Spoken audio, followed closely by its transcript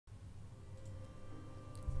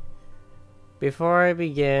Before I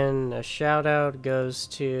begin, a shout out goes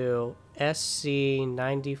to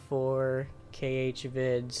SC94 KH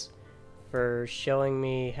for showing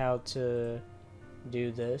me how to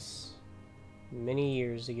do this many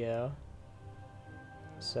years ago.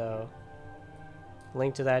 So,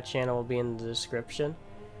 link to that channel will be in the description.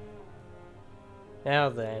 Now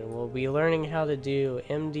then, we'll be learning how to do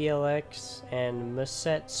MDLX and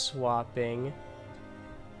MSET swapping.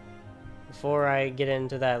 Before I get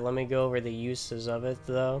into that, let me go over the uses of it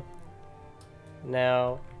though.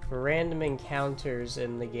 Now, for random encounters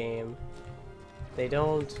in the game, they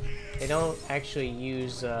don't actually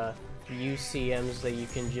use UCMs that you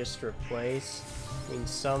can just replace. I mean,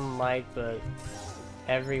 some might, but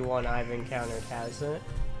everyone I've encountered hasn't.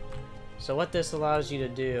 So what this allows you to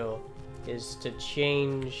do is to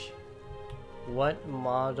change what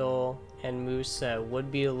model and moveset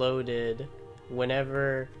would be loaded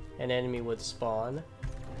whenever an enemy would spawn.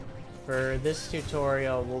 For this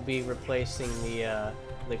tutorial, we'll be replacing the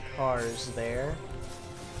cars there.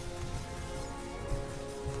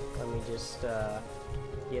 Let me just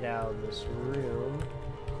get out of this room.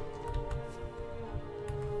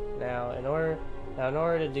 Now, in order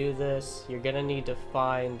to do this, you're gonna need to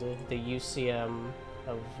find the UCM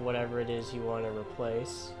of whatever it is you want to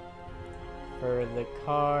replace. For the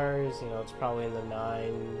cars, you know, it's probably in the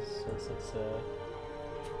 9s since it's a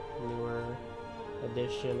newer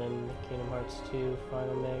edition in Kingdom Hearts 2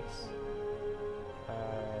 Final Mix.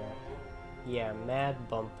 Yeah, Mad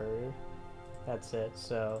Bumper. That's it.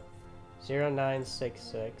 So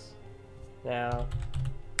 0966. Now,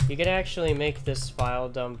 you can actually make this file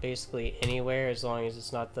dump basically anywhere as long as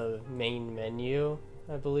it's not the main menu,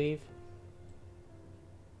 I believe.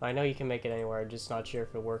 I know you can make it anywhere, I'm just not sure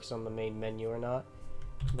if it works on the main menu or not.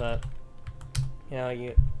 But, you know,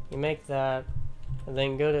 you make that, and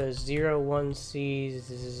then go to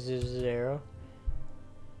 01C0,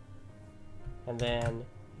 and then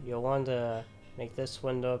you'll want to make this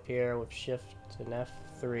window appear with Shift and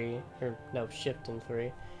F3, or no, Shift and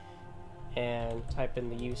 3, and type in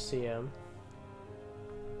the UCM.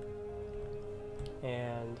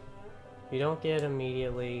 And if you don't get it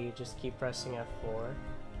immediately, just keep pressing F4.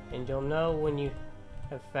 And you'll know when you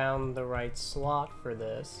have found the right slot for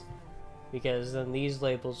this, because then these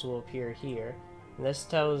labels will appear here. And this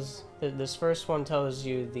first one tells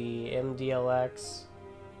you the MDLX,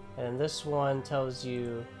 and this one tells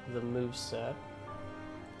you the moveset.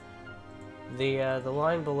 The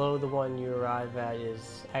line below the one you arrive at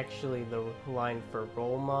is actually the line for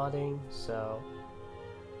role modding, so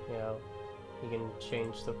you know, you can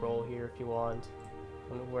change the role here if you want.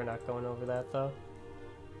 We're not going over that though.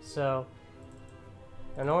 So,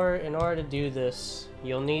 in order to do this,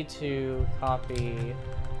 you'll need to copy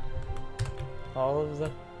all of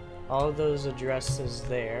those addresses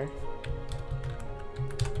there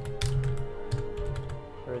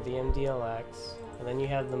for the MDLX, and then you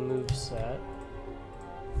have the moveset.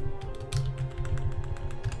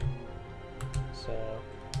 So,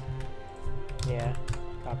 yeah,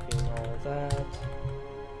 copying all of that.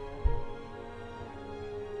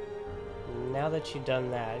 Now that you've done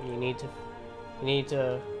that, you need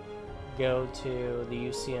to go to the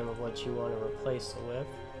UCM of what you want to replace it with.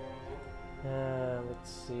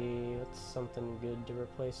 Let's see, what's something good to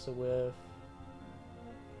replace it with?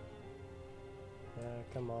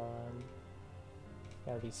 Come on,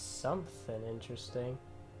 gotta be something interesting.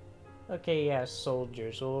 Okay, yeah,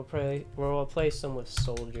 soldiers. We'll replace them with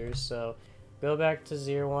soldiers. So go back to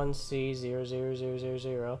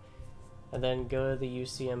 01C00000. And then go to the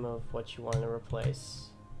UCM of what you want to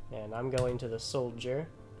replace. And I'm going to the soldier.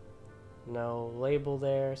 No label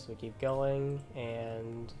there, so we keep going,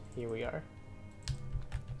 and here we are.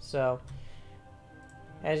 So,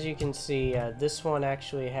 as you can see, this one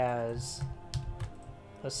actually has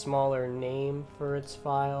a smaller name for its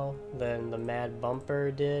file than the Mad Bumper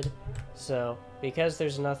did. So, because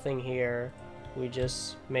there's nothing here, we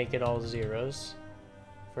just make it all zeros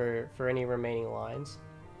for any remaining lines.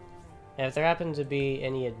 And if there happen to be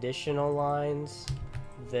any additional lines,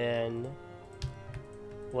 then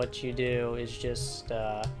what you do is just,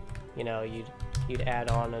 you know, you'd add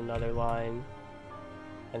on another line,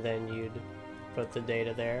 and then you'd put the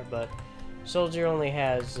data there. But Soldier only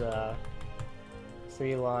has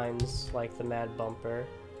 3 lines like the Mad Bumper,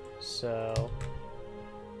 so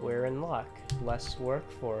we're in luck. Less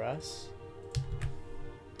work for us.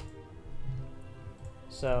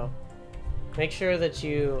 So make sure that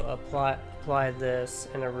you apply this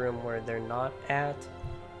in a room where they're not at,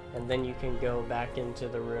 and then you can go back into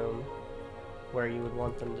the room where you would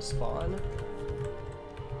want them to spawn.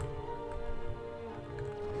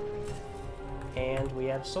 And we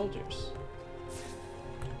have soldiers.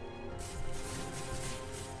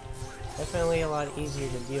 Definitely a lot easier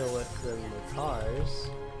to deal with than the cars.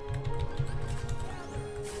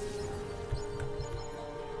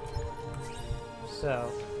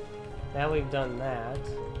 So, now we've done that,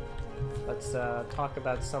 let's talk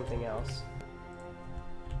about something else.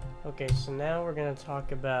 Okay, so now we're going to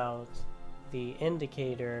talk about the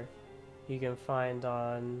indicator you can find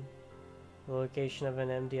on the location of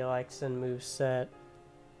an MDLX and moveset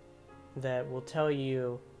that will tell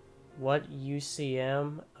you what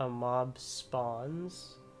UCM a mob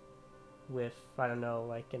spawns with, I don't know,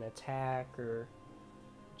 like an attack or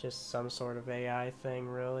just some sort of AI thing,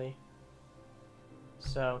 really.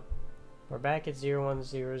 So, we're back at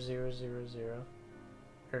 010000,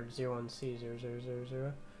 or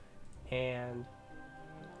 01C0000, and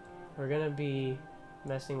we're gonna be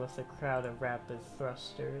messing with the crowd of rapid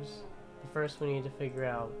thrusters. But first we need to figure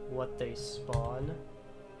out what they spawn.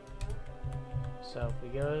 So if we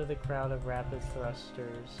go to the crowd of rapid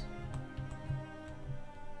thrusters,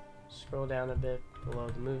 scroll down a bit below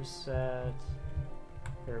the moveset,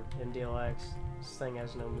 or MDLX, this thing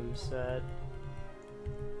has no moveset,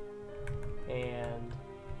 and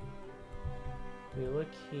we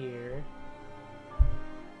look here,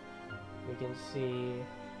 we can see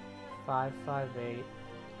 558,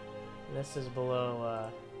 and this is below,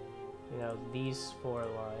 you know, these 4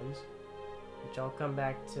 lines, which I'll come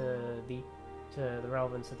back to the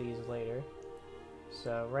relevance of these later.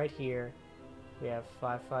 So right here, we have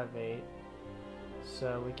 558,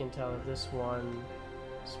 so we can tell that this one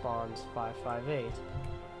spawns 558,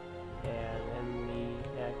 and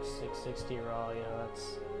MDLX 660 raw, you know,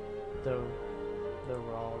 that's the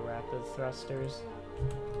raw rapid thrusters.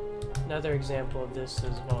 Another example of this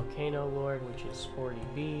is Volcano Lord, which is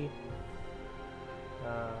 40B.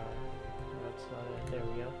 That's not it. There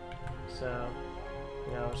we go. So,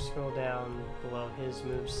 you know, scroll down below his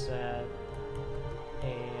moveset,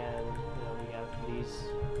 and you know, we have these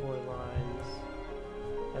 4 lines,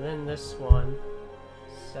 and then this one,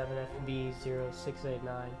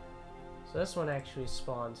 7FB0689. So this one actually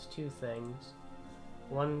spawns 2 things.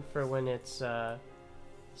 One for when it's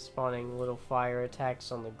spawning little fire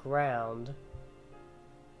attacks on the ground,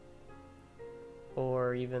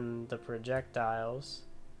 or even the projectiles,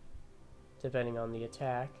 depending on the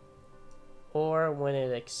attack, or when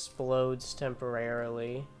it explodes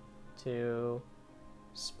temporarily to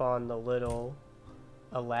spawn the little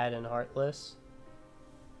Aladdin Heartless.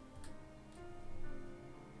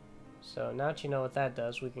 So now that you know what that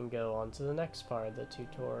does, we can go on to the next part of the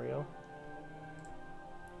tutorial.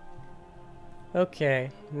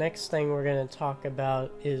 Okay, next thing we're going to talk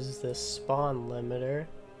about is the spawn limiter.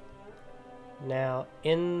 Now,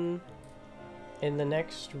 in the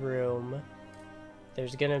next room,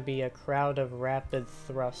 there's going to be a crowd of rapid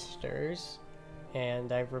thrusters,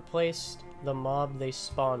 and I've replaced the mob they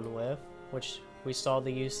spawned with, which we saw the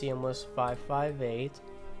UCM list 558.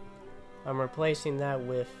 I'm replacing that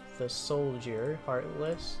with the soldier,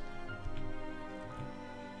 Heartless.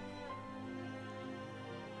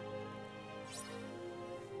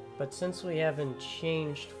 But since we haven't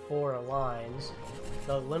changed 4 lines,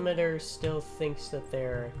 the limiter still thinks that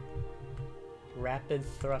they're rapid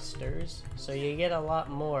thrusters, so you get a lot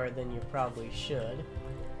more than you probably should.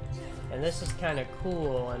 And this is kind of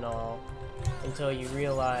cool and all, until you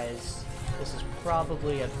realize this is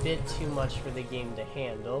probably a bit too much for the game to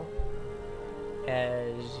handle,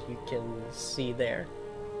 as you can see there.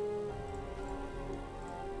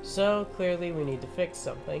 So clearly we need to fix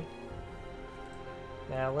something.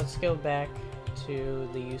 Now let's go back to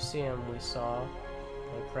the UCM we saw.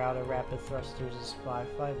 The crowd of rapid thrusters is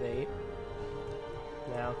 558.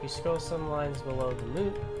 Now if you scroll some lines below the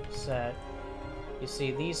moot set, you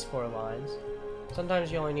see these 4 lines.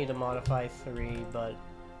 Sometimes you only need to modify 3, but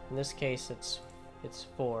in this case it's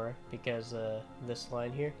 4 because this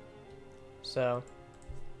line here. So,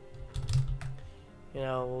 you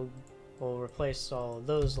know, we'll replace all of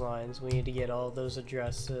those lines. We need to get all those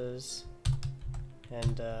addresses,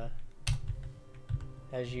 and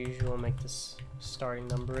as usual, make this starting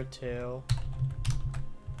number a 2.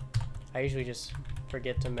 I usually just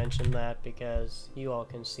forget to mention that because you all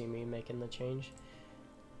can see me making the change.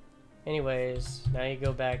 Anyways, now you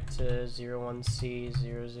go back to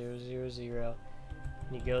 01C0000,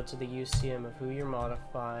 and you go to the UCM of who you're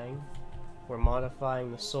modifying. We're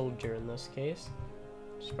modifying the soldier in this case.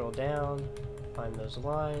 Scroll down, find those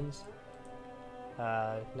lines.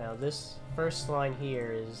 Now this first line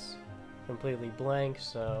here is completely blank,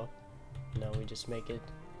 so you know, we just make it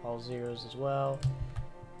all zeros as well.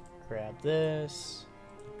 Grab this,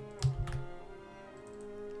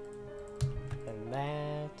 and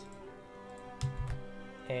that,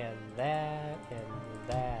 and that, and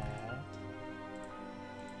that,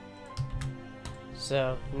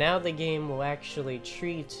 So now the game will actually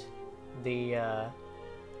treat the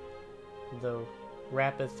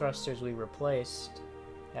rapid thrusters we replaced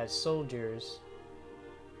as soldiers,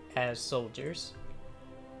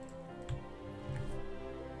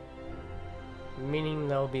 meaning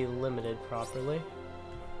they'll be limited properly.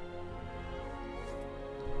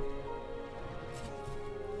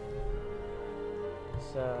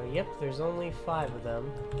 So, yep, there's only 5 of them.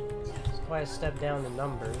 It's quite a step down in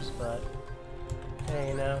numbers, but hey,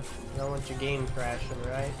 you know, you don't want your game crashing,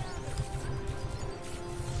 right?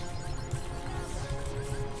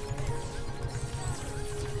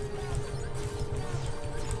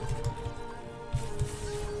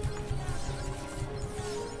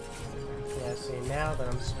 Yeah, see, now that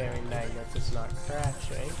I'm sparing magnets, it's not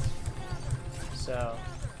crashing. So,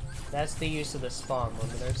 that's the use of the spawn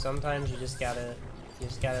limiter. Sometimes you just gotta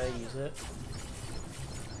use it.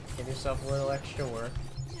 Give yourself a little extra work.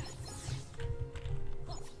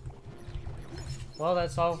 Well,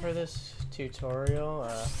 that's all for this tutorial.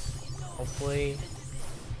 Hopefully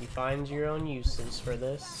you find your own uses for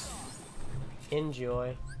this.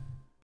 Enjoy.